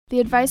The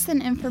advice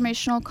and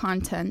informational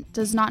content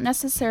does not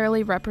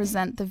necessarily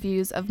represent the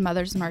views of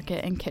Mother's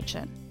Market and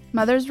Kitchen.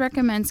 Mother's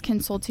recommends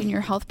consulting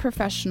your health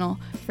professional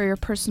for your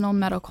personal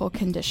medical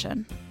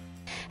condition.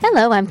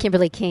 Hello, I'm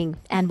Kimberly King,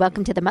 and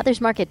welcome to the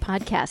Mother's Market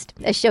Podcast,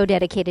 a show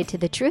dedicated to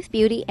the truth,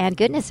 beauty, and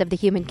goodness of the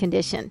human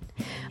condition.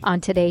 On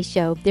today's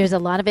show, there's a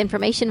lot of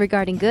information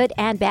regarding good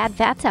and bad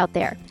fats out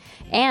there.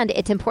 And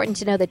it's important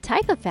to know the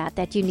type of fat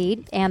that you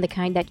need and the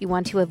kind that you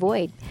want to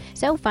avoid.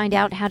 So find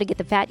out how to get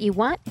the fat you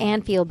want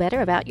and feel better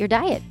about your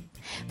diet.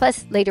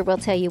 Plus, later we'll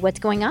tell you what's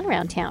going on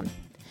around town.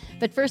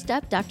 But first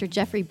up, Dr.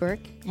 Jeffrey Burke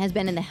has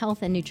been in the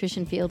health and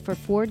nutrition field for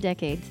 4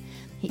 decades.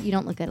 You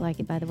don't look like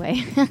it, by the way.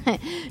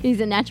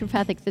 He's a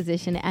naturopathic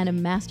physician and a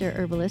master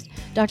herbalist.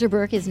 Dr.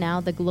 Burke is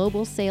now the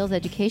Global Sales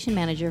Education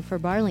Manager for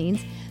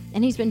Barleans,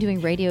 and he's been doing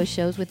radio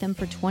shows with them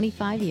for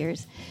 25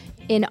 years.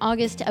 In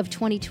August of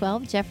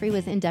 2012, Jeffrey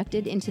was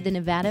inducted into the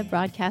Nevada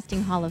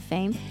Broadcasting Hall of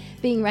Fame,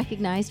 being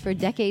recognized for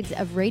decades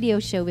of radio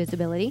show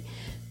visibility.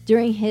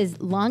 During his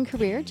long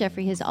career,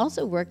 Jeffrey has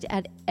also worked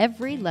at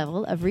every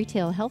level of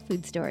retail health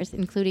food stores,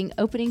 including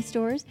opening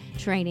stores,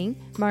 training,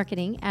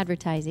 marketing,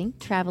 advertising,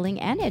 traveling,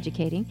 and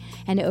educating,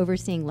 and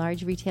overseeing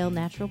large retail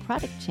natural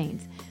product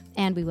chains.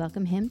 And we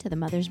welcome him to the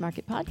Mother's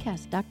Market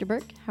Podcast. Dr.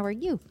 Burke, how are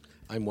you?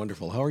 I'm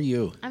wonderful. How are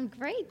you? I'm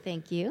great,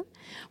 thank you.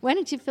 Why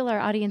don't you fill our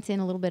audience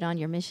in a little bit on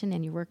your mission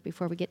and your work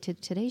before we get to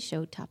today's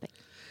show topic?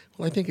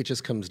 Well, I think it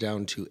just comes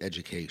down to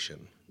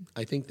education.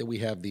 I think that we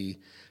have the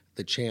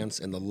chance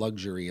and the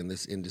luxury in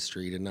this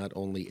industry to not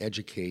only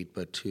educate,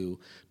 but to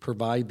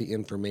provide the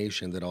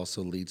information that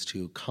also leads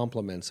to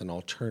complements and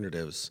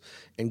alternatives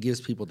and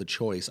gives people the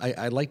choice.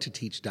 I like to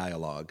teach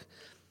dialogue.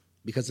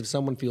 Because if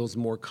someone feels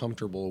more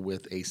comfortable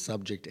with a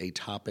subject, a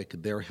topic,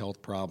 their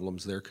health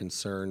problems, their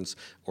concerns,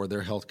 or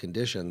their health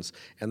conditions,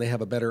 and they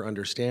have a better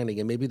understanding,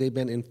 and maybe they've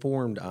been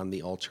informed on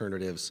the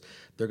alternatives,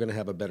 they're going to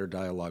have a better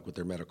dialogue with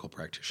their medical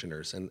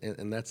practitioners.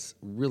 And that's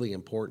really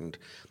important.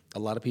 A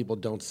lot of people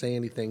don't say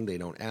anything, they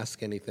don't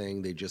ask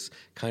anything, they just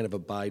kind of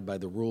abide by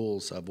the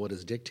rules of what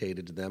is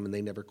dictated to them, and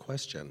they never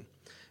question.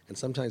 And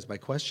sometimes by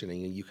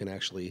questioning, you can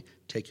actually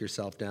take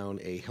yourself down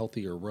a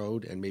healthier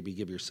road and maybe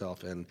give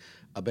yourself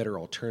a better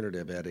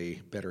alternative at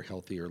a better,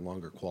 healthier,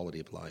 longer quality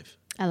of life.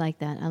 I like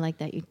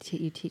that.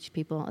 You teach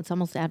people. It's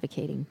almost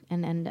advocating,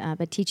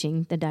 but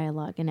teaching the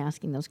dialogue and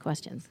asking those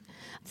questions.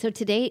 So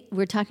today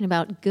we're talking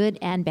about good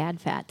and bad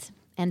fats.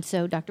 And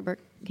so, Dr. Burke,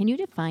 can you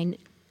define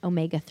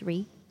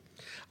omega-3?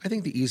 I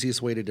think the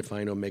easiest way to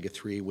define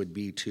omega-3 would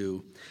be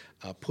to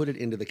put it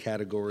into the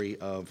category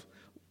of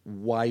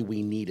why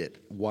we need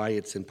it, why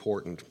it's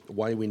important,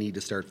 why we need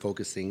to start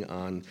focusing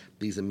on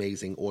these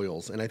amazing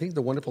oils. And I think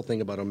the wonderful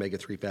thing about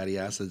omega-3 fatty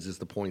acids is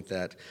the point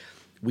that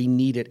we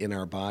need it in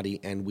our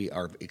body and we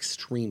are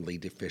extremely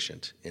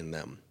deficient in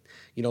them.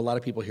 You know, a lot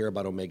of people hear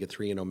about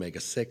omega-3 and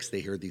omega-6. They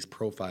hear these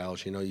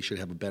profiles, you should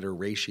have a better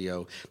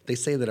ratio. They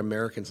say that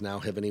Americans now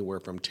have anywhere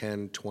from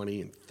 10,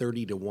 20, and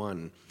 30 to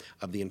 1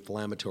 of the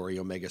inflammatory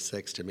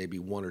omega-6 to maybe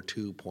 1 or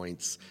 2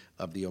 points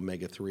of the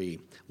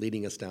omega-3,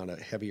 leading us down a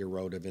heavier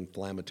road of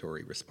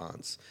inflammatory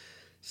response.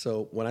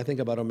 So when I think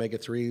about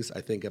omega-3s,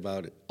 I think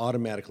about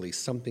automatically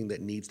something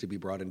that needs to be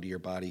brought into your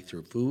body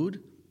through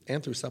food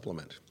and through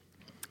supplement.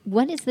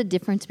 What is the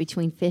difference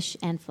between fish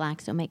and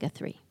flax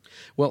omega-3?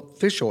 Well,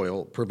 fish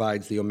oil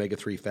provides the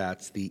omega-3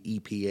 fats, the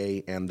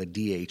EPA and the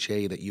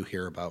DHA that you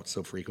hear about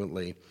so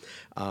frequently,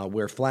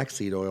 where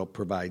flaxseed oil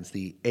provides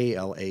the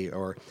ALA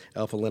or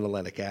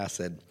alpha-linolenic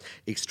acid.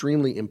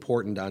 Extremely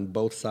important on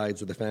both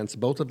sides of the fence.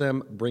 Both of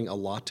them bring a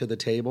lot to the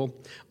table.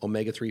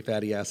 Omega-3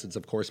 fatty acids,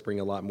 of course, bring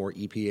a lot more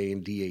EPA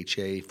and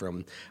DHA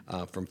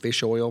from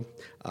fish oil,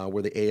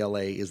 where the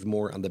ALA is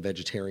more on the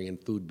vegetarian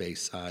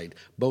food-based side.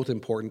 Both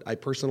important. I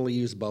personally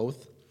use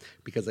both,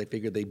 because I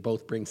figure they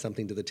both bring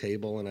something to the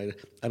table, and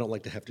I don't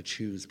like to have to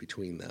choose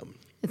between them.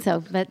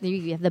 So, but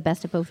you have the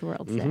best of both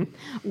worlds. Mm-hmm. Then.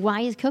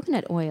 Why is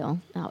coconut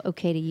oil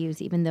okay to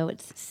use, even though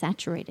it's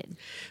saturated?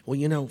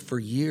 Well, for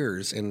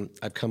years, and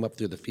I've come up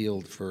through the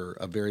field for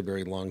a very,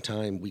 very long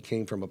time, we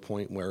came from a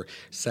point where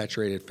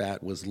saturated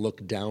fat was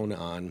looked down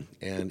on,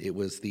 and it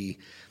was the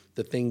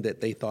thing that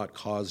they thought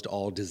caused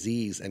all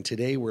disease. And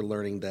today we're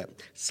learning that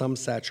some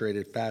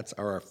saturated fats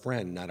are our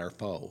friend, not our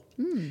foe.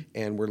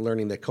 And we're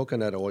learning that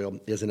coconut oil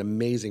is an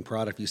amazing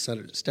product. You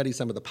study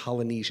some of the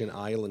Polynesian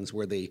islands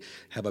where they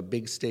have a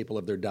big staple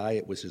of their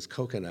diet, which is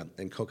coconut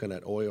and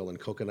coconut oil and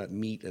coconut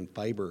meat and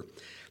fiber.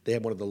 They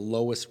have one of the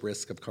lowest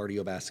risks of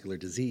cardiovascular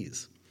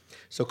disease.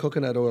 So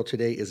coconut oil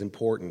today is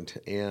important,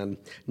 and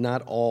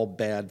not all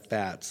bad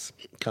fats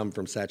come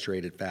from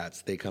saturated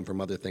fats. They come from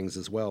other things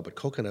as well, but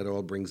coconut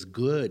oil brings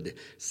good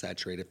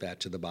saturated fat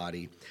to the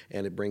body,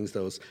 and it brings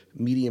those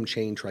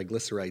medium-chain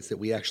triglycerides that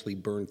we actually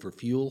burn for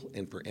fuel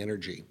and for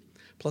energy.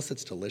 Plus,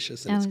 it's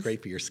delicious, and it's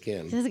great for your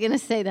skin. I was going to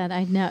say that,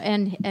 I know,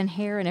 and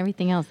hair and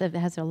everything else. That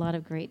has a lot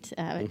of great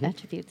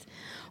attributes.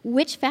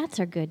 Which fats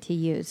are good to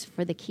use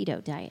for the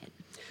keto diet?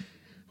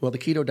 Well, the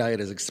keto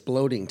diet is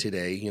exploding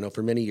today.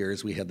 For many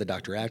years we had the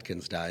Dr.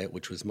 Atkins diet,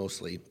 which was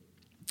mostly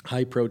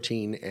high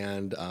protein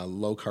and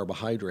low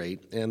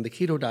carbohydrate. And the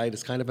keto diet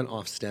is kind of an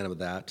off-stem of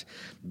that,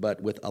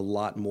 but with a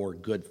lot more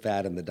good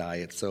fat in the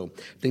diet. So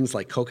things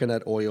like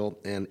coconut oil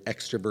and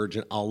extra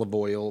virgin olive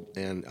oil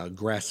and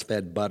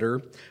grass-fed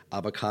butter,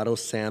 avocado,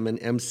 salmon,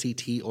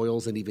 MCT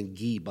oils, and even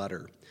ghee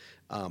butter.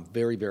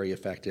 Very, very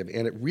effective.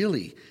 And it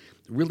really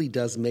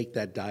does make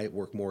that diet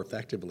work more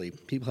effectively.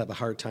 People have a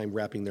hard time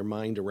wrapping their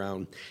mind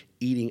around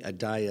eating a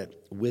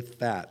diet with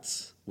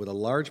fats, with a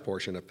large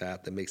portion of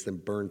fat that makes them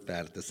burn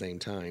fat at the same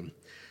time.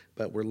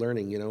 But we're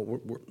learning,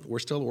 we're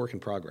still a work in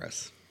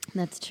progress.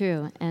 That's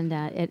true, and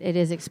it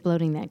is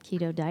exploding, that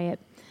keto diet.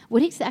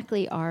 What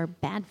exactly are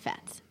bad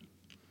fats?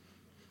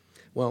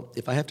 Well,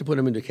 if I have to put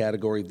them into a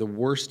category, the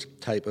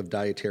worst type of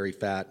dietary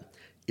fat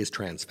is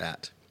trans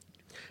fat.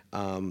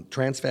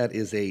 Trans fat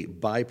is a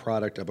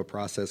byproduct of a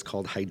process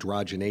called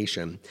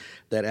hydrogenation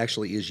that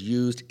actually is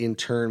used in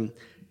turn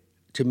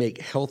to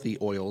make healthy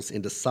oils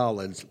into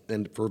solids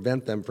and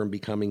prevent them from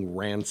becoming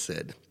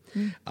rancid.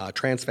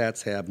 Trans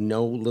fats have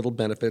no little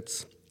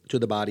benefits to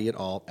the body at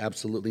all,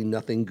 absolutely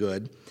nothing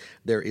good.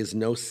 There is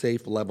no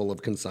safe level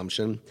of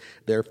consumption.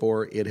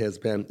 Therefore, it has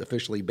been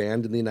officially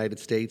banned in the United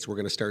States. We're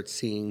going to start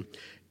seeing,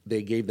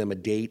 they gave them a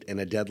date and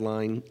a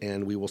deadline,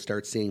 and we will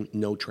start seeing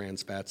no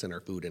trans fats in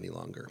our food any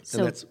longer. So,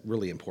 and that's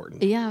really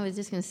important. Yeah, I was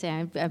just going to say,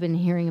 I've been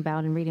hearing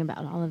about and reading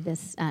about all of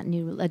this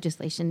new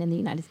legislation in the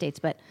United States,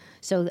 but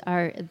so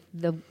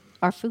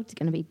our food's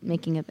going to be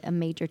making a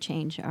major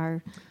change.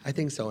 I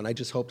think so, and I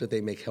just hope that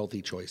they make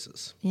healthy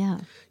choices. Yeah.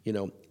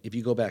 If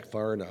you go back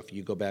far enough,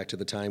 you go back to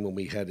the time when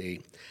we had a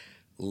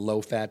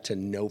low-fat to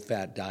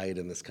no-fat diet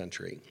in this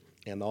country,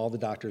 and all the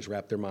doctors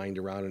wrapped their mind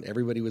around, and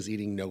everybody was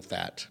eating no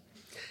fat.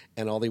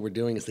 And all they were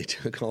doing is they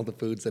took all the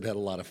foods that had a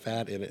lot of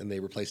fat in it and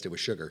they replaced it with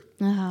sugar.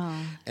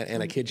 Oh.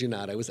 And I kid you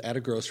not, I was at a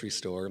grocery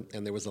store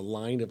and there was a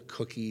line of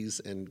cookies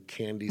and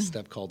candy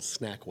stuff called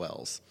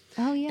Snackwells.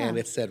 Oh, yeah. And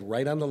it said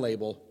right on the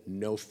label,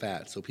 no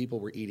fat. So people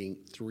were eating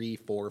 3,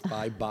 4,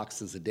 5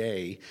 boxes a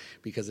day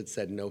because it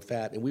said no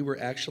fat. And we were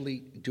actually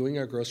doing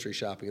our grocery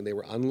shopping and they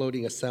were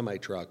unloading a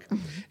semi-truck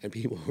and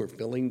people were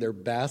filling their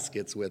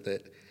baskets with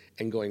it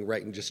and going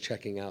right and just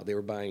checking out. They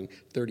were buying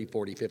 30,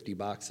 40, 50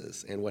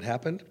 boxes. And what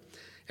happened?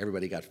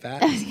 Everybody got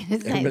fat,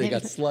 everybody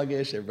got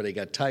sluggish, everybody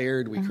got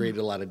tired, we created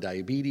a lot of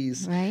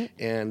diabetes, right.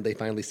 And they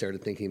finally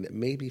started thinking that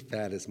maybe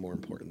fat is more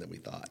important than we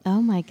thought.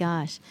 Oh my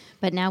gosh.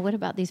 But now what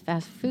about these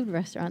fast food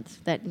restaurants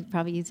that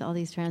probably use all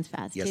these trans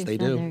fats Yes, too? they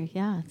do.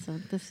 Yeah, so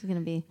this is going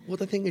to be... Well,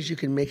 the thing is you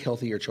can make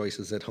healthier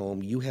choices at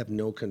home. You have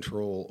no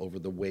control over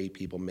the way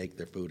people make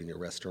their food in your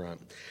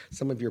restaurant.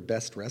 Some of your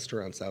best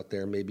restaurants out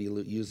there may be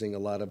using a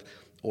lot of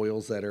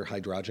oils that are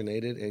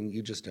hydrogenated, and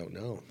you just don't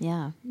know.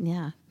 Yeah.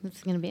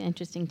 It's going to be an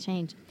interesting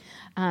change,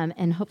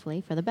 and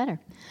hopefully for the better.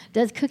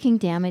 Does cooking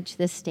damage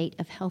this state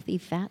of healthy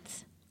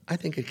fats? I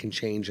think it can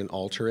change and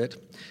alter it.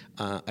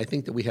 I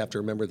think that we have to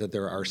remember that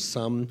there are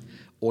some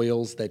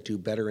oils that do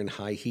better in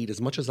high heat. As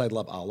much as I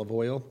love olive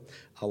oil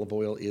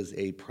is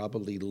a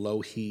probably low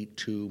heat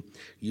to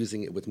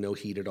using it with no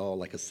heat at all,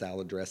 like a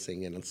salad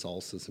dressing and in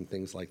salsas and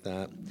things like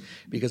that.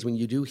 Because when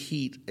you do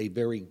heat a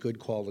very good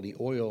quality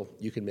oil,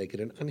 you can make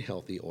it an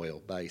unhealthy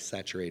oil by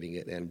saturating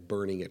it and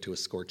burning it to a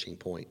scorching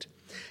point.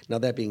 Now,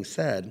 that being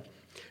said,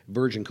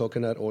 virgin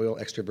coconut oil,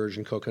 extra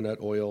virgin coconut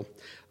oil,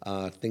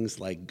 things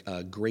like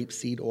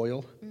grapeseed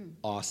oil,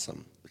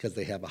 awesome, because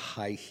they have a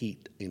high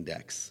heat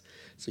index.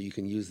 So you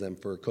can use them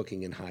for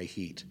cooking in high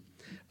heat.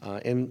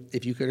 And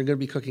if you're going to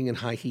be cooking in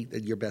high heat,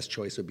 your best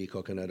choice would be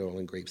coconut oil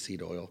and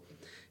grapeseed oil.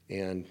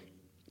 And,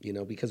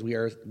 because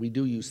we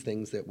do use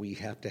things that we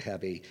have to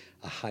have a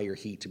higher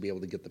heat to be able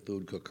to get the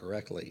food cooked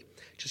correctly.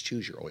 Just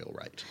choose your oil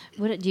right.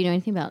 Do you know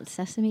anything about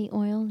sesame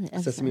oil?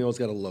 Sesame oil's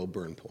got a low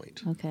burn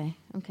point. Okay.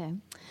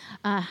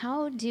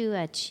 How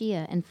do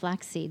chia and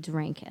flax seeds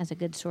rank as a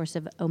good source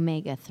of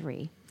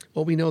omega-3?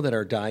 Well, we know that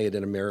our diet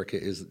in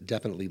America is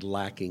definitely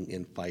lacking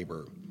in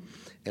fiber.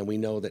 And we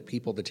know that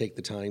people that take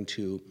the time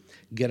to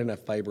get enough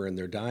fiber in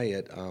their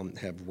diet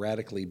have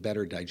radically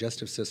better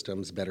digestive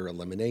systems, better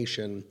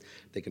elimination.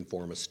 They can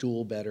form a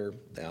stool better.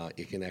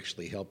 It can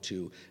actually help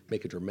to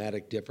make a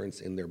dramatic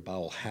difference in their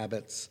bowel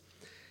habits.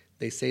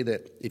 They say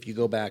that if you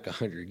go back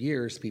 100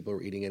 years, people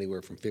are eating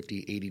anywhere from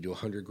 50, 80 to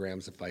 100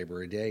 grams of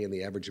fiber a day, and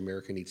the average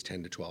American eats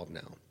 10 to 12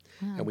 now.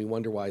 Wow. And we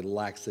wonder why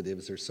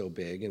laxatives are so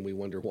big, and we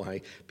wonder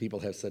why people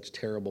have such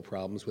terrible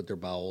problems with their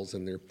bowels,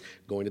 and they're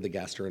going to the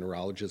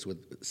gastroenterologist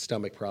with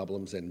stomach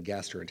problems and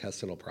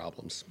gastrointestinal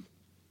problems.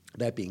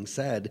 That being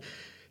said,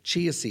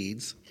 chia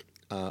seeds,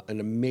 an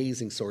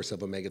amazing source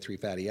of omega-3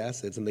 fatty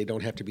acids, and they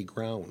don't have to be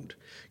ground.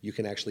 You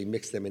can actually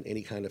mix them in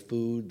any kind of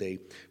food. They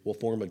will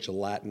form a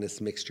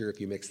gelatinous mixture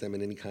if you mix them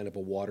in any kind of a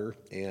water,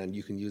 and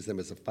you can use them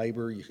as a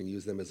fiber. You can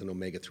use them as an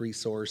omega-3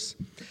 source.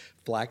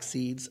 Flax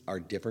seeds are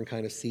a different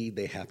kind of seed.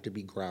 They have to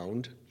be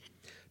ground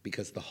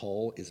because the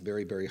hull is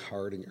very, very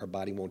hard and our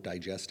body won't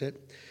digest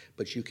it.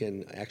 But you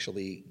can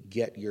actually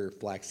get your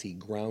flaxseed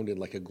ground in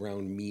like a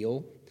ground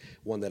meal.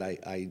 One that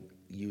I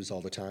use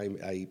all the time.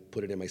 I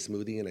put it in my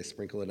smoothie and I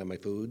sprinkle it on my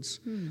foods.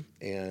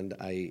 And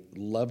I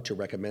love to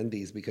recommend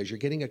these because you're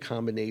getting a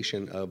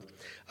combination of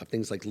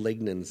things like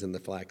lignans in the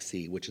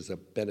flaxseed, which is a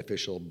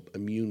beneficial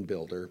immune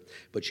builder,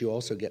 but you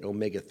also get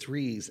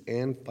omega-3s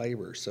and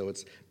fiber. So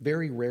it's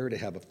very rare to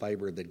have a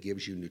fiber that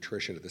gives you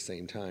nutrition at the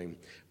same time.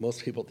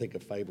 Most people think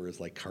of fiber as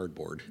like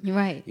cardboard.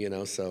 Right.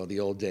 So the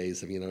old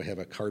days of, have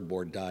a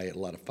cardboard diet, a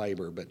lot of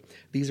fiber, but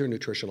these are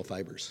nutritional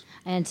fibers.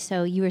 And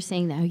so you were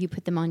saying that you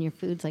put them on your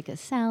foods like a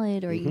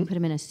salad, or you can put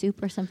them in a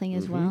soup or something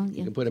as well?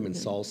 You can put them in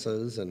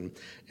salsas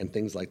and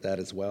things like that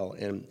as well.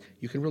 And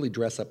you can really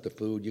dress up the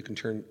food. You can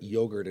turn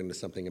yogurt into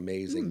something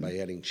amazing by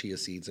adding chia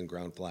seeds and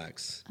ground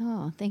flax.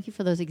 Oh, thank you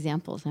for those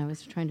examples. I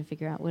was trying to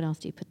figure out what else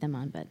do you put them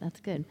on, but that's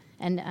good.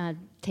 And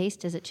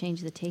taste, does it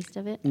change the taste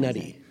of it?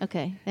 Nutty.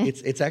 Okay.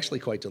 It's actually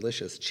quite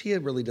delicious. Chia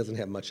really doesn't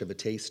have much of a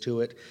taste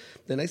to it.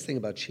 The nice thing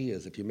about chia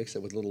is if you mix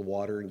it with a little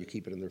water and you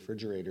keep it in the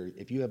refrigerator,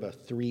 if you have a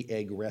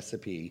 3-egg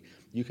recipe,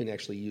 you can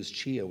actually use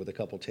chia with a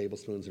couple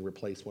tablespoons and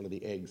replace one of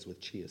the eggs with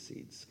chia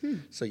seeds.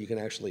 So you can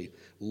actually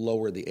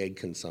lower the egg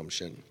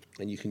consumption,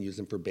 and you can use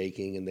them for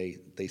baking, and they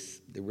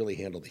really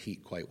handle the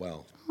heat quite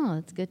well. Oh,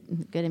 that's good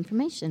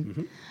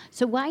information.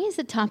 So why is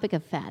the topic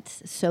of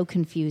fats so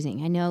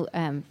confusing? I know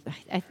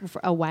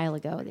for a while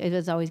ago it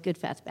was always good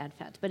fats, bad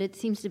fats, but it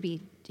seems to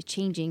be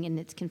changing and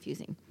it's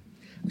confusing.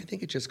 I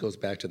think it just goes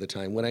back to the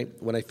time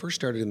when I first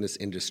started in this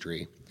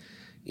industry.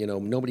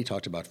 Nobody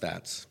talked about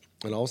fats,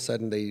 and all of a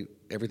sudden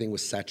everything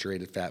was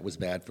saturated fat was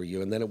bad for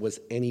you, and then it was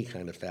any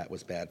kind of fat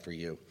was bad for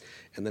you,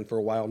 and then for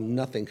a while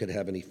nothing could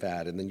have any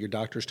fat, and then your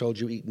doctors told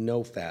you eat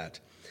no fat,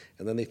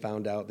 and then they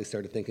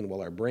started thinking,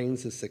 well, our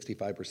brains is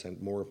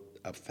 65% more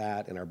of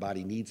fat, and our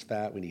body needs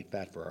fat. We need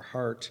fat for our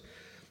heart.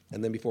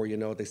 And then before you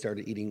know it, they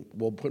started eating,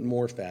 we'll put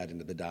more fat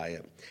into the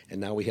diet.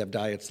 And now we have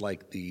diets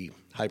like the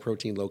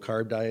high-protein,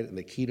 low-carb diet and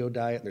the keto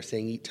diet, and they're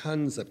saying eat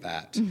tons of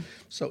fat.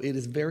 So it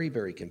is very,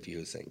 very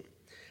confusing.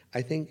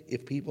 I think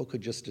if people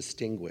could just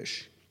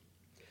distinguish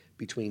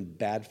between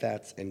bad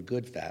fats and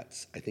good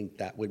fats, I think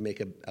that would make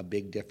a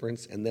big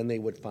difference, and then they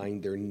would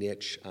find their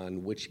niche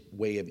on which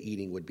way of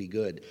eating would be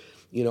good.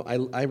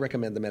 I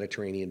recommend the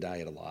Mediterranean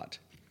diet a lot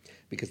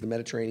because the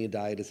Mediterranean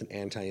diet is an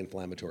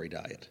anti-inflammatory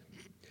diet.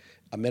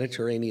 A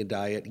Mediterranean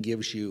diet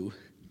gives you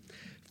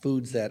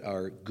foods that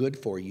are good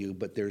for you,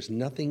 but there's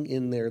nothing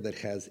in there that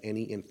has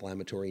any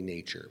inflammatory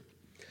nature.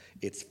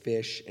 It's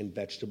fish and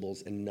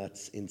vegetables and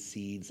nuts and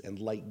seeds and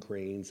light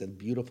grains and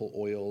beautiful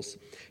oils,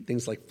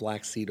 things like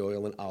flaxseed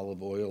oil and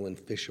olive oil and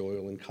fish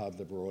oil and cod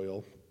liver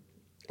oil,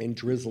 and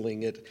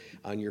drizzling it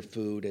on your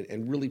food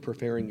and really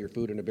preparing your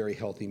food in a very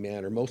healthy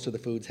manner. Most of the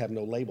foods have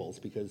no labels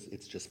because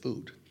it's just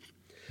food.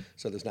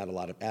 So there's not a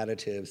lot of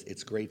additives.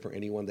 It's great for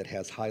anyone that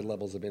has high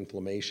levels of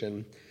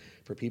inflammation,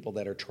 for people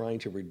that are trying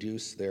to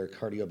reduce their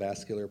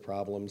cardiovascular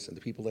problems, and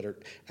the people that are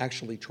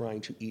actually trying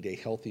to eat a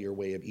healthier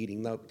way of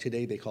eating. Now,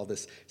 today they call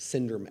this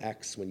Syndrome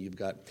X, when you've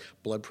got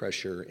blood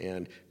pressure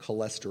and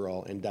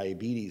cholesterol and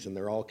diabetes, and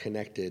they're all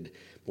connected.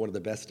 One of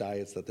the best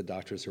diets that the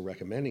doctors are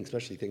recommending,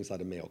 especially things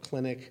out of Mayo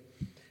Clinic,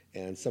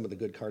 and some of the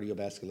good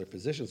cardiovascular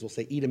physicians will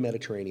say, eat a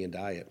Mediterranean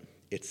diet.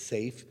 It's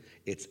safe,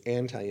 it's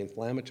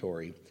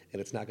anti-inflammatory, and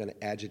it's not going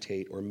to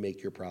agitate or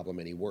make your problem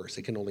any worse.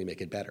 It can only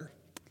make it better.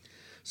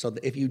 So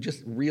if you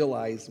just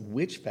realize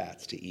which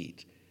fats to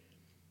eat,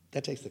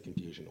 that takes the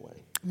confusion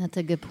away. That's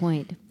a good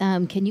point.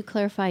 Can you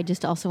clarify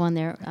just also on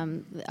there,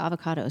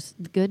 avocados,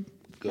 good?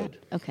 Good.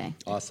 Okay.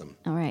 Awesome.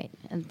 All right.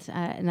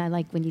 And I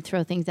like when you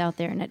throw things out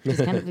there and it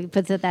just kind of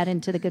puts that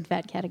into the good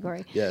fat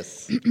category.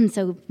 Yes.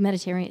 So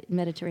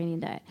Mediterranean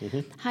diet.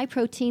 High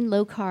protein,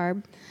 low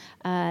carb,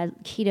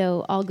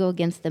 keto all go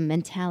against the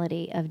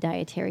mentality of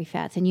dietary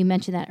fats. And you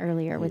mentioned that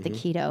earlier with the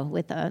keto,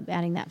 with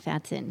adding that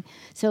fats in.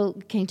 So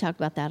can you talk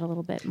about that a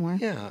little bit more?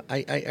 Yeah.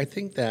 I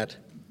think that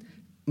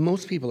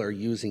most people are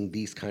using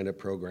these kind of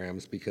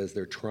programs because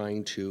they're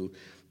trying to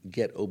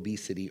get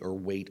obesity or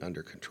weight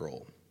under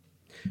control.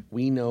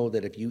 We know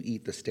that if you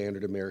eat the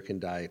standard American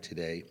diet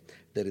today,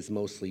 that is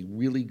mostly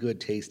really good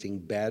tasting,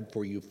 bad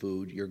for you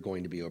food, you're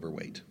going to be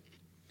overweight.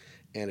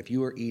 And if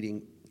you are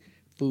eating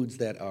foods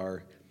that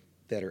are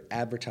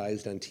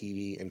advertised on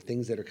TV and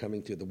things that are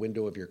coming through the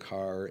window of your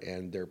car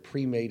and they're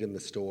pre-made in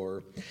the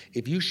store,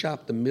 if you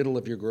shop the middle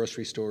of your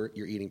grocery store,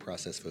 you're eating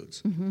processed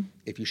foods.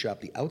 If you shop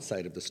the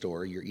outside of the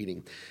store, you're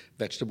eating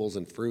vegetables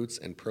and fruits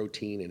and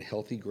protein and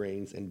healthy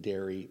grains and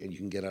dairy, and you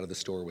can get out of the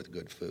store with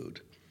good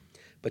food.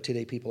 But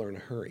today people are in a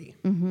hurry.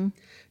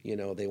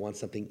 They want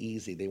something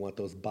easy. They want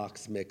those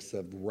box mix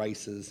of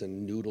rices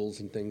and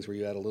noodles and things where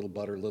you add a little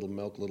butter, a little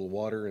milk, a little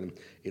water, and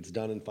it's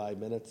done in 5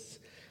 minutes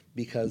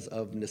because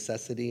of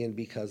necessity and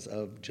because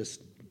of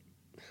just,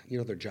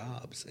 their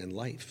jobs and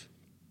life.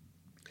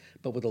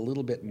 But with a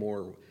little bit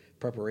more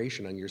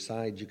preparation on your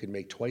side, you can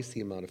make twice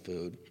the amount of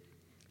food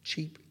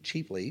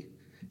cheaply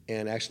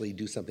and actually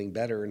do something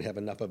better and have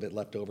enough of it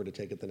left over to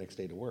take it the next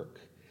day to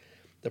work.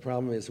 The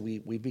problem is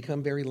we've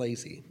become very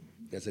lazy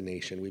as a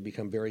nation. We've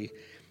become very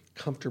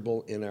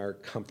comfortable in our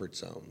comfort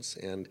zones.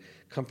 And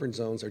comfort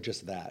zones are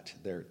just that.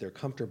 They're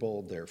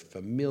comfortable, they're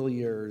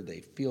familiar,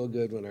 they feel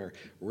good when our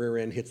rear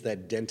end hits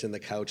that dent in the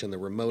couch and the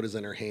remote is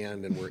in our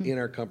hand and we're in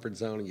our comfort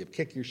zone and you've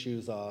kicked your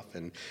shoes off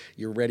and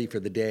you're ready for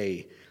the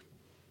day.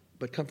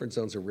 But comfort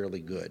zones are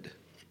rarely good.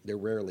 They're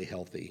rarely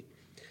healthy.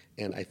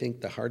 And I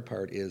think the hard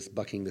part is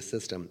bucking the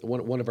system.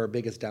 One of our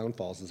biggest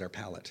downfalls is our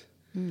palate.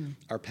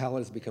 Our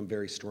palate has become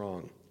very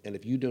strong. And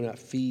if you do not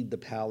feed the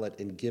palate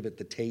and give it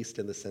the taste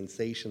and the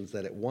sensations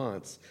that it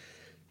wants,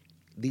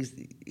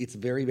 it's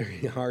very,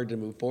 very hard to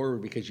move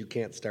forward because you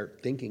can't start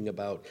thinking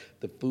about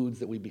the foods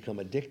that we become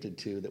addicted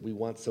to that we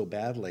want so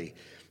badly.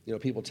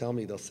 People tell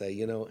me, they'll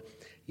say,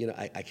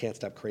 I can't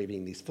stop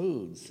craving these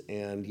foods,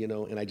 and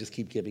I just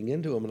keep giving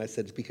into them. And I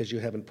said, it's because you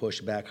haven't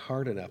pushed back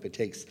hard enough. It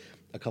takes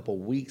a couple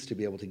weeks to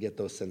be able to get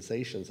those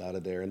sensations out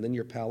of there, and then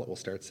your palate will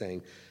start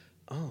saying,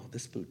 oh,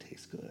 this food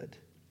tastes good.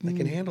 I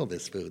can handle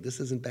this food. This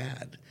isn't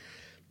bad.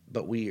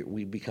 But we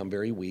become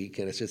very weak,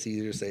 and it's just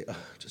easier to say, oh,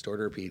 just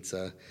order a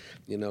pizza,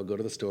 go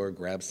to the store,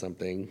 grab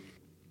something,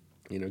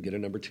 get a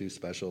number 2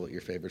 special at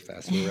your favorite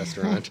fast food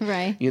restaurant.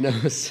 Right.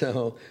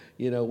 So,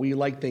 we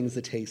like things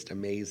that taste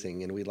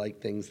amazing, and we like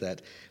things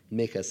that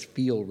make us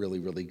feel really,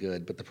 really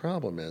good. But the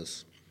problem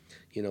is,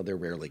 they're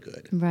rarely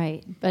good.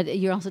 Right. But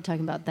you're also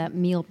talking about that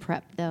meal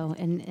prep, though,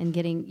 and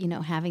getting,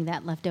 having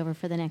that left over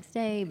for the next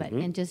day, but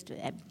and just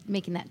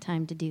making that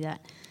time to do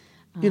that.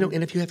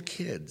 And if you have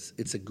kids,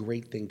 it's a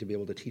great thing to be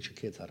able to teach your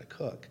kids how to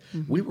cook.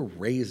 We were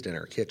raised in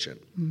our kitchen.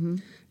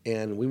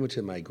 And we went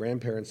to my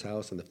grandparents'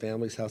 house and the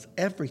family's house.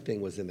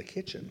 Everything was in the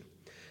kitchen.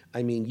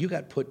 I mean, you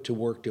got put to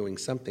work doing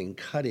something,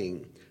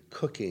 cutting,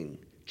 cooking,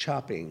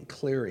 chopping,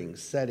 clearing,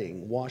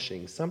 setting,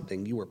 washing,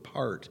 something. You were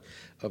part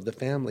of the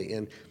family.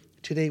 And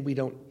today we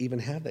don't even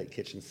have that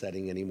kitchen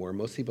setting anymore.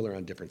 Most people are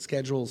on different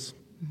schedules.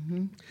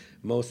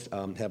 Most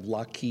have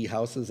lock key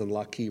houses and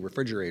lock key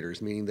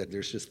refrigerators, meaning that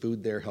there's just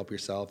food there, help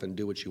yourself and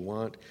do what you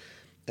want.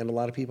 And a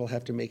lot of people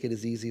have to make it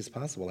as easy as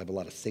possible. I have a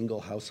lot of single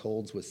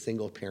households with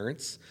single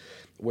parents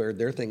where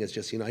their thing is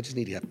just, I just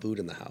need to have food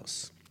in the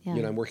house. Yeah.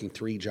 I'm working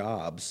 3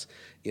 jobs.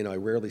 I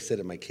rarely sit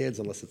at my kids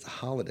unless it's a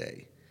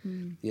holiday.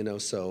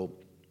 So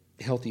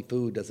healthy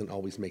food doesn't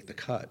always make the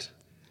cut.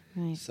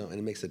 Right. So, and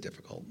it makes it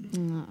difficult.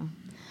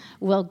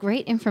 Well,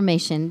 great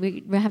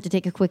information. We'll have to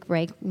take a quick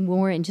break.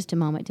 More in just a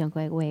moment. Don't go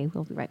away.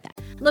 We'll be right back.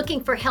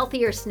 Looking for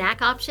healthier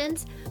snack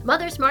options?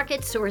 Mother's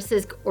Market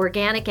sources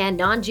organic and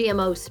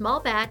non-GMO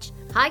small batch,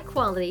 high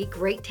quality,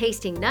 great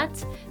tasting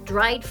nuts,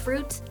 dried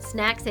fruits,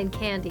 snacks, and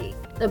candy.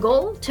 The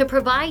goal? To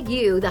provide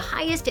you the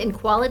highest in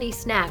quality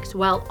snacks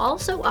while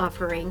also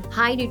offering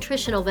high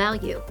nutritional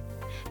value.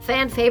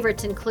 Fan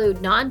favorites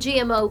include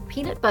non-GMO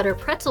peanut butter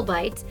pretzel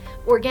bites,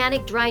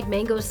 organic dried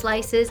mango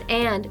slices,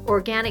 and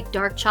organic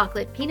dark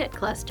chocolate peanut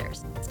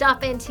clusters.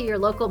 Stop into your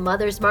local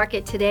Mother's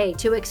Market today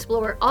to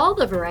explore all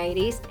the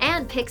varieties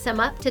and pick some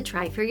up to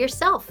try for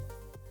yourself.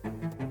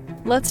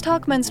 Let's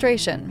talk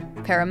menstruation,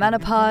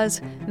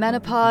 perimenopause,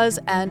 menopause,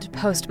 and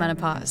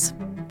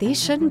postmenopause.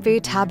 These shouldn't be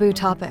taboo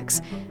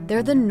topics.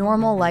 They're the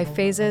normal life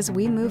phases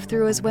we move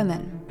through as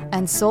women.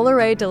 And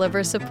Solaray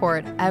delivers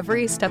support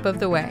every step of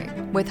the way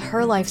with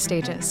her life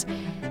stages.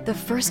 The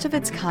first of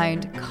its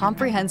kind,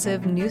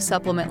 comprehensive new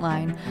supplement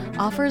line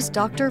offers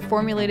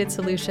doctor-formulated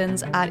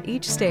solutions at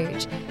each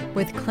stage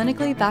with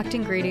clinically backed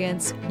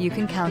ingredients you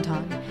can count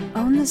on.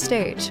 Own the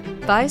stage.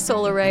 Buy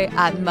Solaray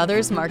at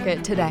Mother's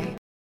Market today.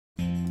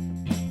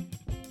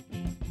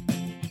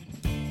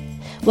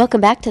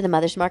 Welcome back to the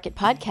Mother's Market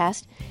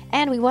podcast.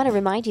 And we want to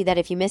remind you that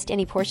if you missed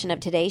any portion of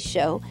today's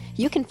show,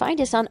 you can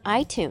find us on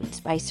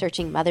iTunes by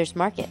searching Mother's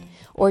Market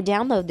or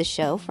download the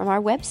show from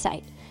our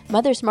website,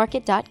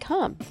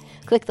 mothersmarket.com.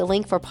 Click the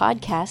link for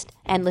podcast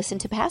and listen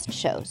to past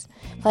shows.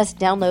 Plus,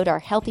 download our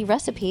healthy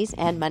recipes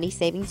and money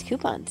savings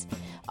coupons.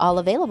 All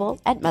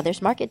available at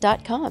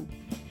mothersmarket.com.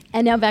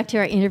 And now back to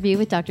our interview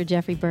with Dr.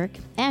 Jeffrey Burke.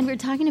 And we're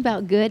talking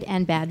about good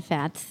and bad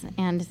fats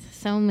and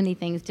so many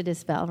things to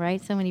dispel, right?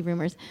 So many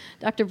rumors.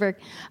 Dr. Burke,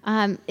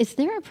 is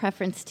there a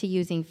preference to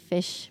using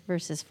fish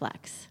versus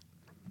flax?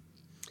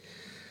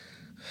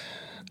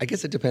 I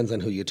guess it depends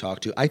on who you talk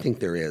to. I think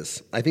there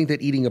is. I think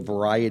that eating a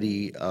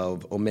variety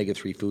of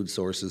omega-3 food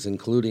sources,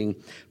 including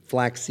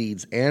flax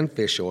seeds and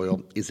fish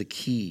oil, is a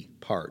key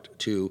part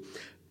to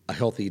a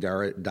healthy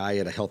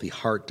diet, a healthy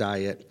heart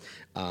diet,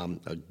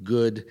 a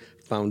good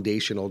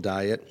foundational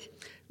diet.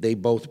 They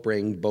both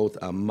bring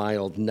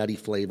mild, nutty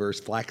flavors.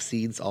 Flax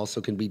seeds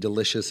also can be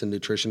delicious in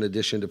nutrition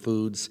addition to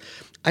foods.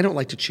 I don't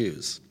like to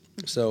choose.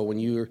 So when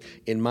you're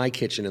in my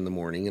kitchen in the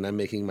morning and I'm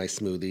making my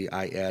smoothie,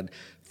 I add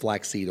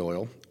flaxseed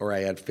oil, or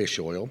I add fish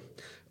oil,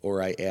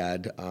 or I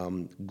add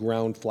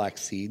ground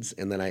flax seeds,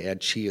 and then I add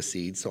chia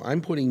seeds. So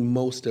I'm putting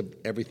most of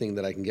everything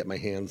that I can get my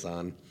hands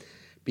on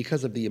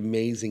because of the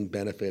amazing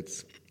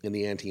benefits in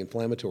the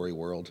anti-inflammatory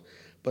world,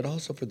 but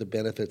also for the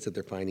benefits that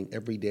they're finding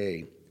every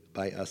day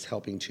by us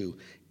helping to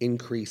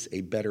increase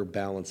a better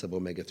balance of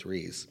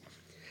omega-3s.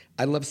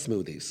 I love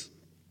smoothies.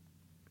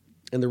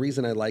 And the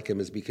reason I like them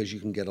is because you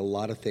can get a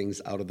lot of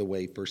things out of the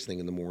way first thing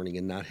in the morning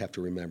and not have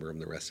to remember them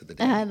the rest of the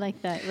day. I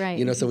like that, right.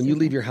 You know, so when you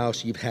leave your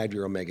house, you've had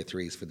your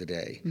omega-3s for the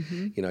day.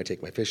 You know, I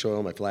take my fish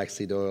oil, my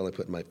flaxseed oil, I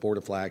put my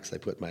Fortiflax, I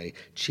put my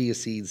chia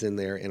seeds in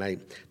there, and I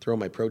throw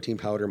my protein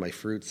powder, my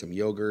fruits, some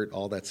yogurt,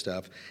 all that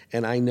stuff.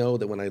 And I know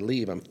that when I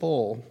leave, I'm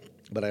full,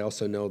 but I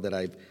also know that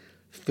I've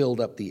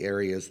filled up the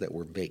areas that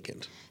were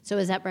vacant. So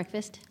is that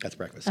breakfast? That's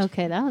breakfast.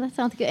 Okay, that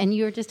sounds good. And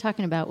you were just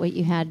talking about what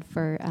you had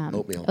for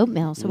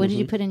Oatmeal. So what did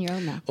you put in your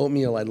oatmeal?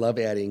 Oatmeal, I love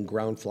adding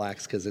ground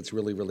flax because it's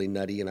really, really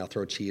nutty, and I'll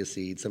throw chia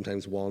seeds,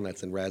 sometimes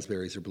walnuts and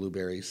raspberries or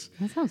blueberries.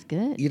 That sounds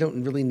good. You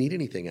don't really need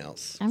anything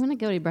else. I'm going to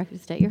go to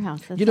breakfast at your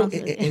house. That You know, sounds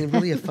and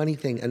really a funny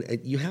thing, and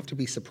you have to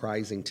be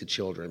surprising to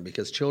children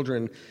because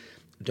children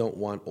don't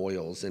want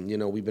oils. And, you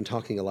know, we've been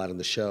talking a lot on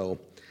the show.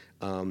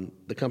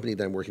 The company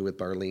that I'm working with,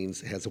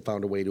 Barleans, has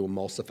found a way to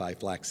emulsify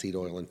flaxseed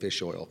oil and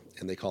fish oil,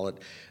 and they call it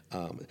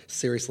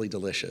Seriously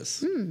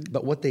Delicious.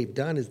 But what they've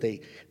done is they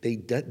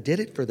did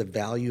it for the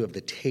value of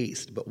the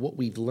taste. But what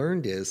we've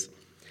learned is,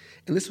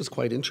 and this was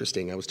quite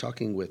interesting, I was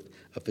talking with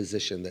a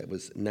physician that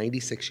was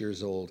 96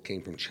 years old,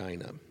 came from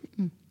China.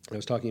 I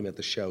was talking about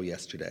the show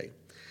yesterday,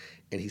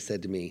 and he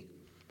said to me,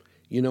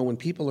 you know, when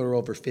people are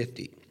over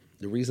 50,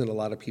 the reason a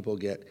lot of people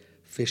get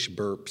fish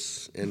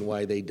burps and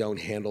why they don't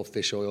handle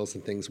fish oils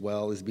and things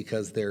well is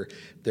because their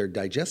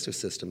digestive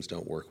systems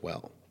don't work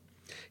well.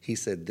 He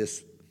said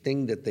this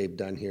thing that they've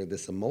done here,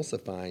 this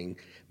emulsifying,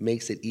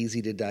 makes it easy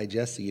to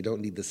digest, so you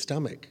don't need the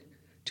stomach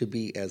to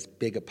be as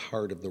big a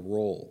part of the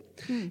role.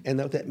 And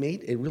that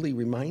made it really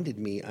reminded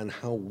me on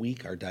how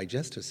weak our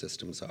digestive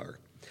systems are.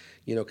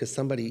 You know, because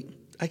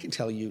I can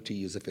tell you to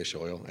use a fish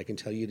oil, I can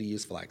tell you to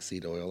use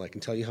flaxseed oil, I can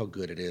tell you how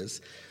good it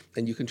is,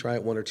 and you can try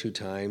it 1 or 2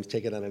 times,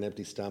 take it on an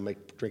empty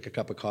stomach, drink a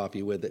cup of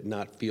coffee with it,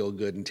 not feel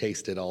good and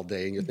taste it all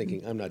day, and you're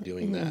thinking, I'm not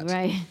doing that.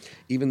 Right.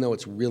 Even though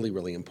it's really,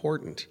 really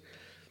important.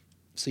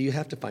 So you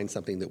have to find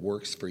something that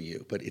works for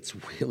you, but it's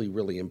really,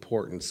 really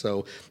important.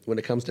 So when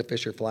it comes to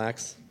fish or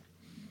flax,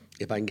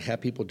 if I can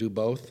have people do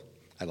both,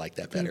 I like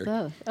that better. Do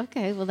both.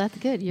 Okay, well that's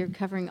good. You're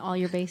covering all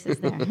your bases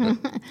there.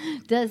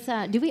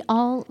 Do we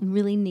all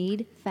really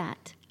need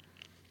fat?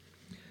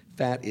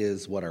 Fat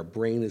is what our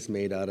brain is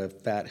made out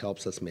of. Fat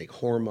helps us make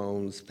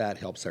hormones. Fat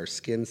helps our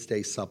skin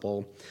stay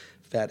supple.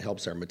 Fat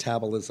helps our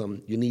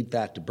metabolism. You need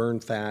fat to burn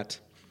fat.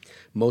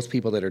 Most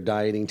people that are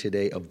dieting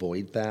today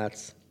avoid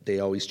fats. They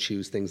always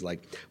choose things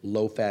like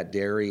low-fat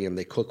dairy, and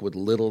they cook with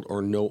little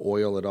or no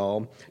oil at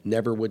all.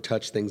 Never would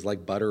touch things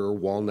like butter or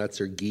walnuts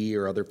or ghee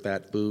or other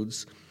fat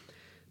foods.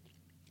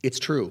 It's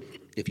true.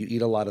 If you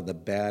eat a lot of the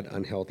bad,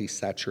 unhealthy,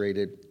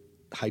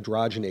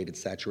 hydrogenated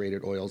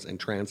saturated oils and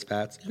trans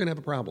fats, you're going to have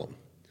a problem.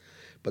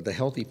 But the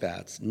healthy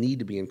fats need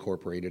to be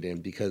incorporated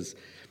in because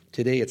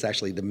today it's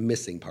actually the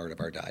missing part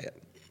of our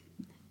diet.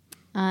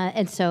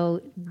 And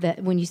so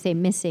when you say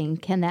missing,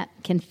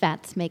 can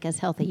fats make us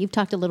healthy? You've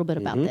talked a little bit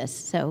about this,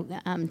 so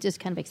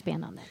just kind of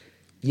expand on that.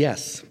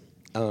 Yes.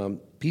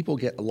 People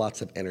get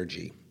lots of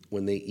energy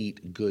when they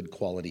eat good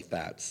quality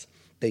fats.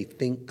 They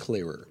think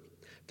clearer.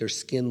 Their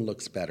skin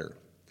looks better.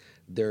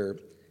 Their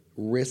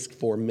risk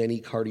for many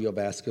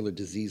cardiovascular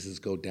diseases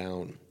go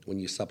down when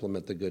you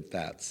supplement the good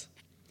fats.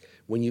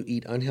 When you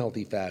eat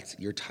unhealthy fats,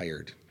 you're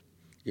tired,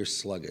 you're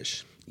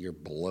sluggish, you're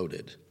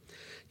bloated.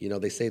 You know,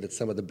 they say that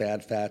some of the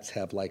bad fats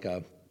have like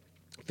a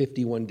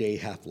 51-day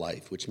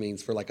half-life, which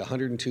means for like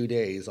 102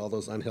 days, all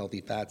those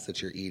unhealthy fats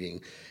that you're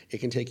eating, it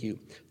can take you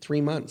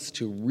 3 months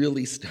to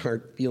really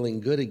start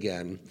feeling good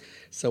again.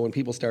 So when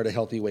people start a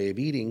healthy way of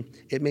eating,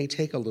 it may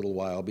take a little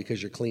while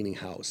because you're cleaning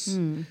house.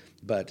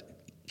 But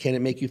can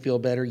it make you feel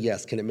better?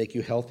 Yes. Can it make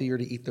you healthier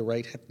to eat the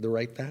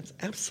right fats?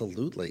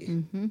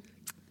 Absolutely.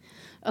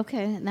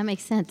 Okay, that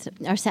makes sense.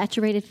 Are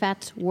saturated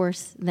fats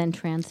worse than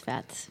trans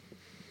fats?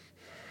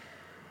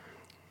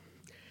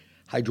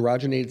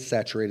 Hydrogenated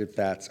saturated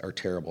fats are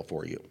terrible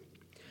for you.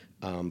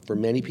 For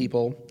many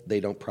people, they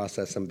don't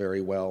process them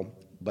very well.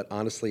 But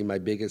honestly,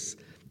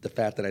 the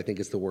fat that I think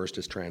is the worst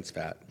is trans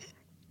fat.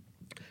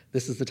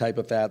 This is the type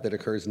of fat that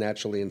occurs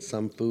naturally in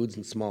some foods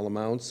in small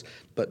amounts,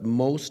 but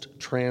most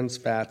trans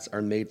fats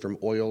are made from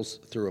oils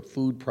through a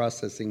food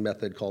processing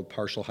method called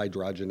partial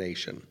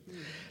hydrogenation.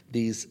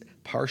 These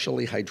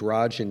partially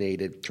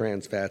hydrogenated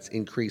trans fats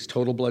increase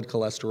total blood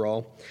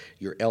cholesterol.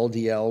 Your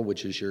LDL,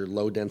 which is your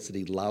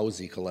low-density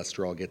lousy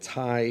cholesterol, gets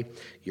high.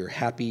 Your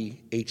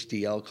happy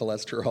HDL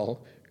cholesterol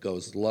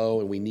goes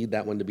low, and we need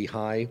that one to be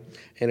high,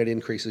 and it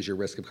increases your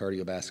risk of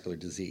cardiovascular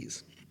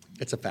disease.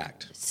 It's a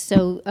fact.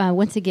 So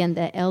once again,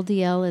 the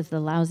LDL is the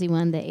lousy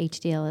one, the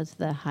HDL is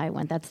the high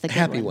one. That's the good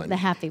happy one. The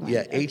happy one.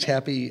 Yeah, okay. H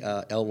happy,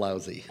 L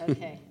lousy.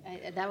 Okay.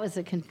 That was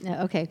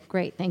okay,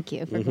 great. Thank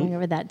you for going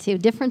over that too.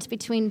 Difference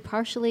between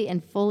partially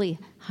and fully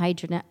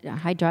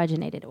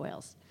hydrogenated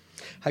oils.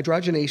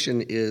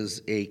 Hydrogenation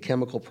is a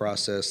chemical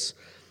process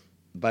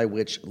by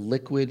which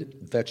liquid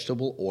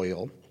vegetable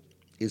oil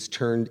is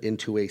turned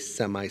into a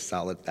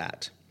semi-solid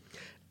fat,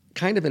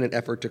 kind of in an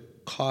effort to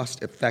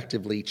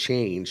cost-effectively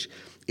change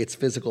its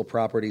physical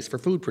properties for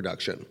food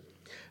production.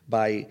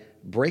 By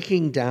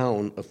breaking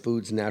down a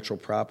food's natural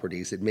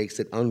properties, it makes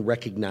it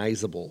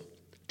unrecognizable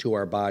to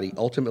our body,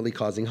 ultimately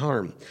causing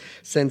harm.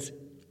 Since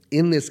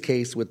in this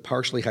case with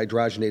partially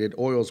hydrogenated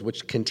oils,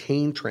 which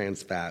contain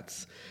trans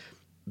fats,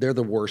 they're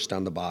the worst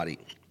on the body.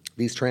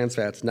 These trans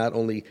fats not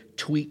only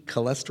tweak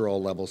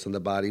cholesterol levels in the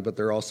body, but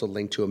they're also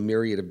linked to a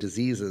myriad of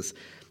diseases,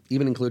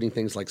 even including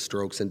things like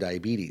strokes and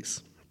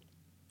diabetes.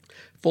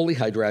 Fully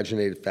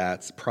hydrogenated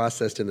fats,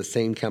 processed in the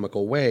same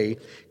chemical way,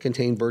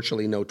 contain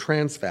virtually no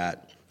trans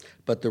fat,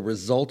 but the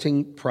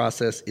resulting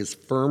process is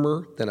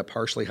firmer than a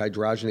partially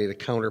hydrogenated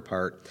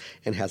counterpart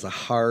and has a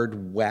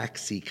hard,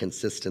 waxy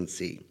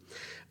consistency.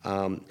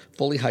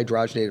 Fully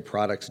hydrogenated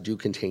products do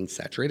contain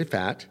saturated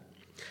fat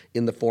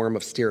in the form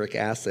of stearic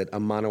acid, a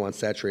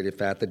monounsaturated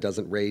fat that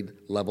doesn't raise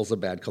levels of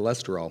bad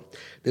cholesterol.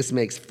 This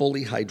makes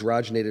fully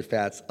hydrogenated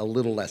fats a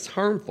little less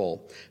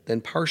harmful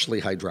than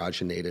partially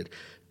hydrogenated.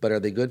 But are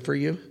they good for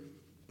you?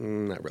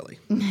 Not really.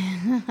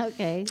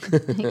 Okay,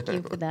 thank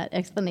you for that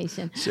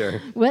explanation. Sure.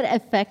 What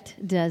effect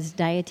does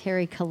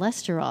dietary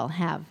cholesterol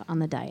have on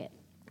the diet?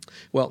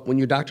 Well, when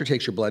your doctor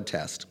takes your blood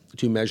test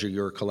to measure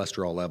your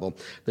cholesterol level,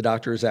 the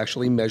doctor is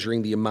actually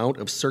measuring the amount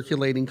of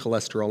circulating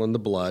cholesterol in the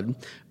blood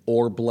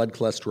or blood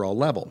cholesterol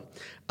level.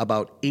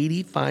 About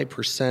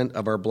 85%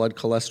 of our blood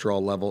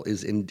cholesterol level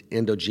is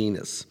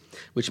endogenous,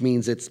 which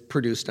means it's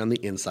produced on the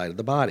inside of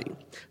the body.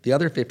 The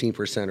other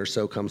 15% or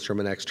so comes from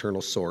an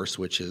external source,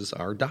 which is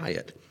our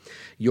diet.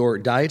 Your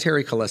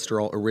dietary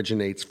cholesterol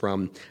originates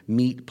from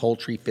meat,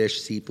 poultry,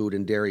 fish, seafood,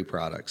 and dairy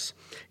products.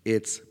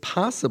 It's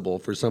possible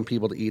for some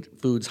people to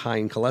eat foods high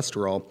in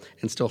cholesterol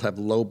and still have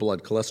low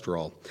blood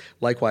cholesterol.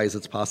 Likewise,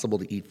 it's possible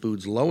to eat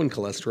foods low in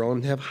cholesterol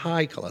and have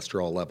high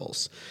cholesterol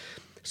levels.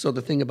 So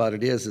the thing about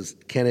it is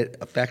can it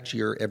affect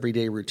your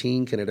everyday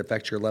routine? Can it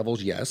affect your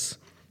levels? Yes.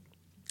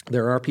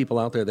 There are people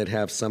out there that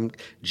have some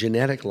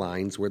genetic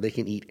lines where they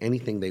can eat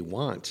anything they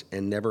want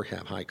and never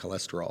have high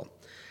cholesterol.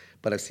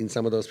 But I've seen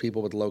some of those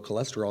people with low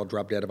cholesterol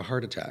drop dead of a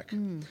heart attack.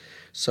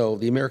 So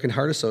the American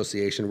Heart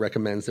Association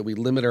recommends that we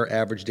limit our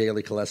average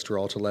daily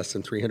cholesterol to less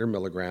than 300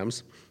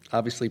 milligrams.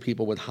 Obviously,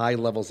 people with high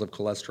levels of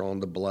cholesterol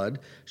in the blood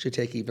should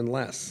take even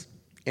less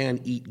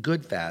and eat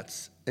good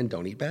fats and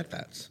don't eat bad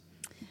fats.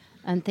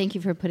 And thank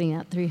you for putting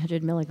out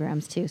 300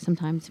 milligrams, too.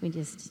 Sometimes we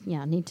just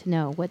need to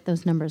know what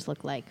those numbers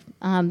look like.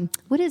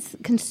 What is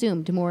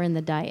consumed more in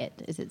the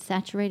diet? Is it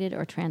saturated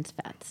or trans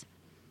fats?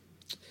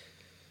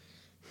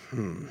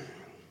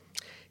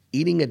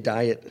 Eating a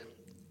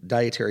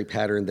dietary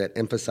pattern that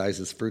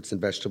emphasizes fruits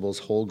and vegetables,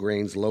 whole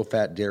grains,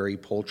 low-fat dairy,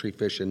 poultry,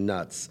 fish, and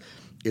nuts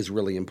is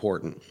really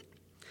important.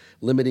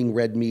 Limiting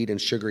red meat and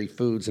sugary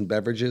foods and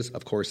beverages,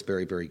 of course,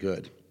 very, very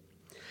good.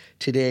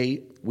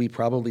 Today, we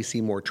probably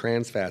see more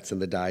trans fats in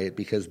the diet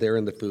because they're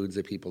in the foods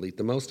that people eat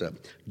the most of.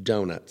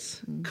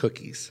 Donuts,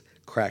 cookies,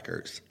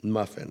 crackers,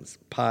 muffins,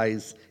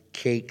 pies,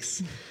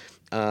 cakes,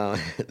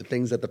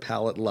 things that the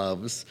palate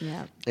loves,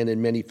 and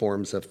in many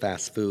forms of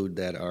fast food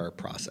that are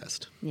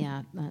processed.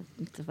 Yeah,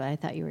 that's what I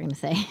thought you were going to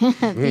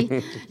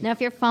say. Now,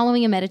 if you're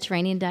following a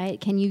Mediterranean diet,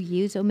 can you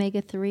use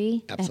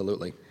omega-3?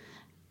 Absolutely.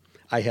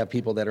 I have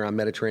people that are on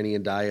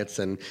Mediterranean diets,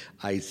 and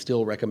I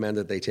still recommend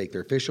that they take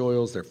their fish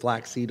oils, their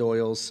flaxseed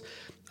oils.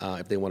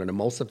 If they want an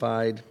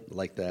emulsified,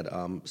 like that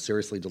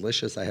Seriously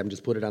Delicious, I have them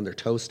just put it on their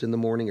toast in the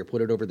morning or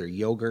put it over their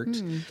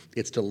yogurt.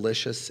 It's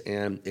delicious,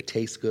 and it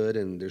tastes good,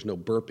 and there's no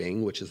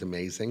burping, which is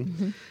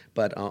amazing.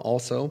 But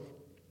also,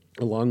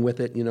 along with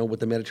it, with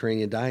the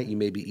Mediterranean diet, you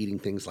may be eating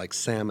things like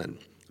salmon,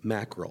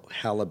 mackerel,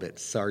 halibut,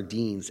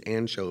 sardines,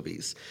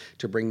 anchovies.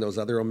 To bring those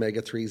other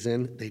omega-3s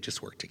in, they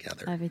just work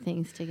together.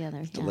 Everything's together.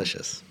 It's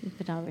delicious. You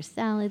put all over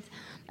salads.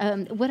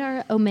 What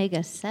are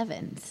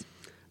omega-7s?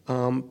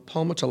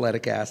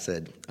 Palmitoleic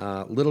acid,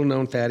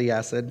 little-known fatty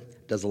acid,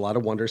 does a lot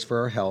of wonders for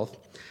our health.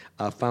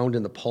 Found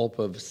in the pulp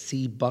of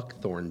sea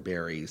buckthorn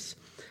berries.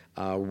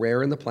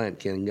 Rare in the plant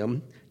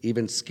kingdom,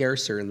 even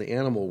scarcer in the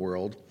animal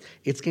world.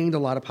 It's gained a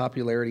lot of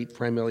popularity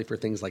primarily for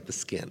things like the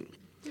skin.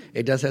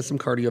 It does have some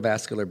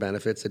cardiovascular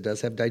benefits. It does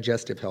have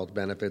digestive health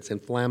benefits,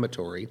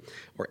 inflammatory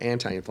or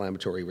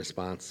anti-inflammatory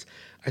response.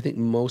 I think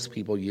most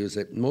people use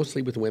it,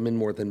 mostly with women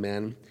more than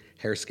men,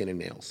 hair, skin, and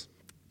nails.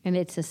 And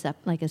it's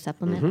like a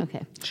supplement?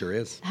 Okay. Sure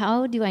is.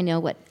 How do I know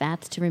what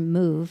fats to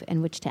remove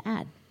and which to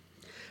add?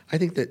 I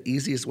think the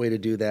easiest way to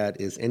do that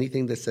is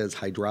anything that says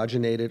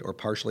hydrogenated or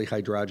partially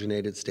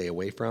hydrogenated, stay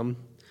away from,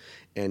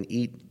 and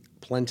eat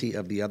plenty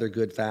of the other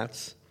good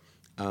fats.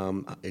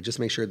 Just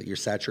make sure that your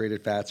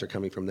saturated fats are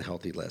coming from the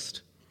healthy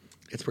list.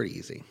 It's pretty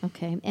easy.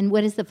 Okay. And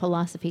what is the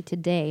philosophy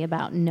today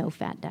about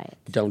no-fat diets?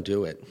 Don't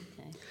do it.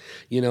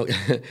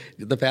 Okay.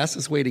 The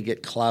fastest way to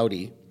get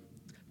cloudy,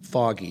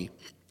 foggy,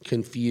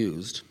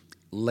 confused,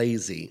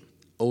 lazy,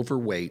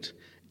 overweight,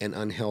 and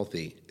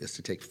unhealthy is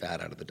to take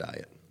fat out of the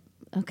diet.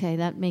 Okay,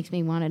 that makes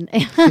me want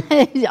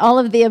all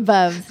of the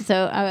above.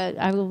 So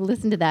I will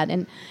listen to that,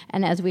 and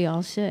as we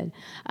all should.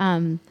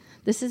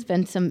 This has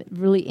been some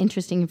really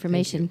interesting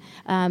information,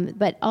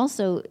 but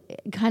also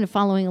kind of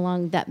following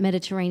along that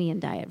Mediterranean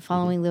diet,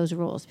 following those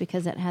rules,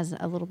 because that has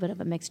a little bit of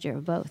a mixture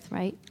of both,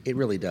 right? It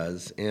really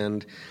does.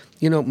 And,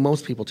 you know,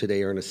 most people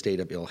today are in a state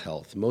of ill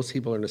health. Most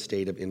people are in a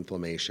state of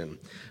inflammation.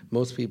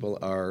 Most people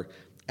are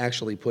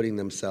actually putting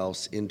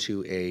themselves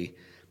into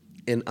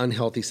an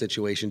unhealthy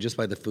situation just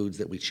by the foods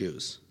that we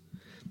choose.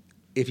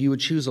 If you would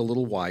choose a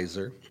little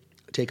wiser,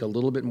 take a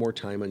little bit more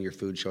time on your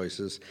food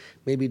choices,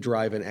 maybe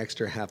drive an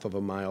extra half of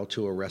a mile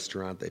to a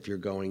restaurant that if you're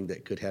going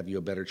that could have you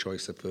a better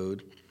choice of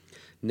food.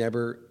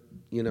 Never,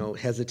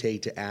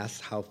 hesitate to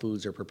ask how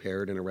foods are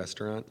prepared in a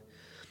restaurant.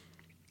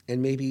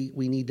 And maybe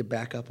we need to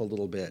back up a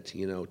little bit,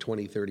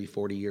 20, 30,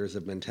 40 years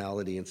of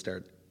mentality and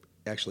start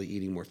actually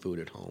eating more food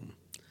at home.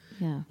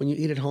 Yeah. When you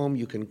eat at home,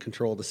 you can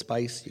control the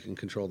spice, you can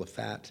control the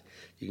fat,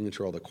 you can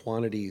control the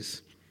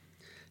quantities.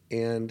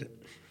 And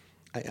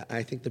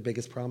I think the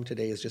biggest problem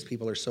today is just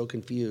people are so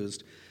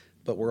confused,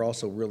 but we're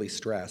also really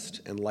stressed,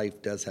 and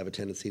life does have a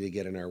tendency to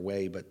get in our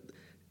way. But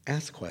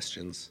ask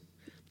questions.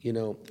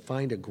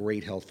 Find a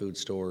great health food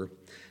store.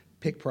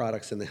 Pick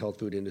products in the health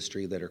food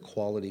industry that are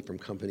quality from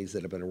companies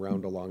that have been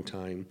around a long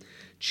time.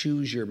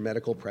 Choose your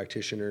medical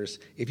practitioners.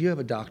 If you have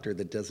a doctor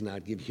that does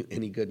not give you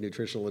any good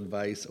nutritional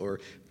advice or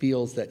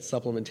feels that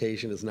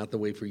supplementation is not the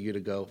way for you to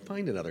go,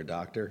 find another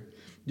doctor.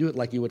 Do it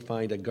like you would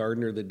find a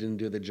gardener that didn't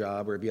do the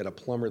job, or if you had a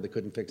plumber that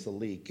couldn't fix a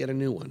leak, get a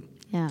new one.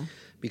 Yeah.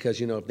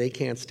 Because, if they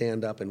can't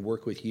stand up and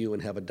work with you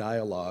and have a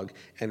dialogue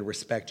and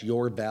respect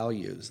your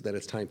values, then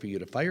it's time for you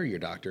to fire your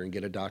doctor and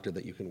get a doctor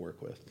that you can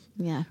work with.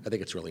 Yeah. I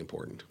think it's really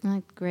important.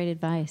 Great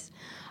advice.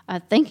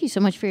 Thank you so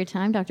much for your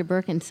time, Dr.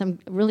 Burke, and some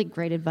really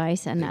great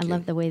advice. And I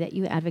love the way that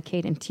you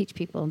advocate and teach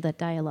people that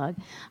dialogue.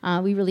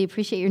 We really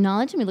appreciate your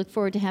knowledge, and we look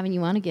forward to having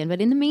you on again.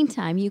 But in the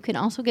meantime, you can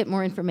also get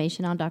more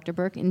information on Dr.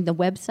 Burke, and the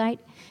website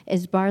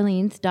is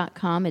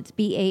barleans.com. It's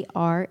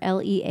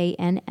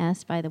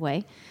BARLEANS, by the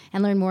way,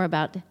 and learn more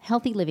about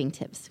healthy living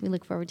tips. We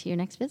look forward to your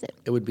next visit.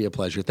 It would be a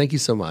pleasure. Thank you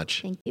so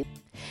much. Thank you.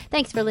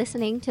 Thanks for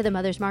listening to the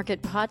Mother's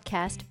Market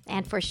podcast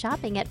and for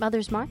shopping at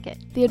Mother's Market.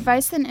 The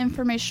advice and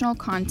informational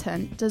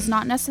content does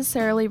not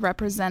necessarily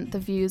represent the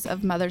views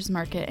of Mother's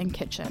Market and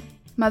Kitchen.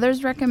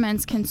 Mother's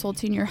recommends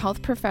consulting your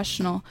health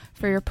professional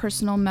for your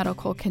personal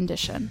medical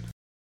condition.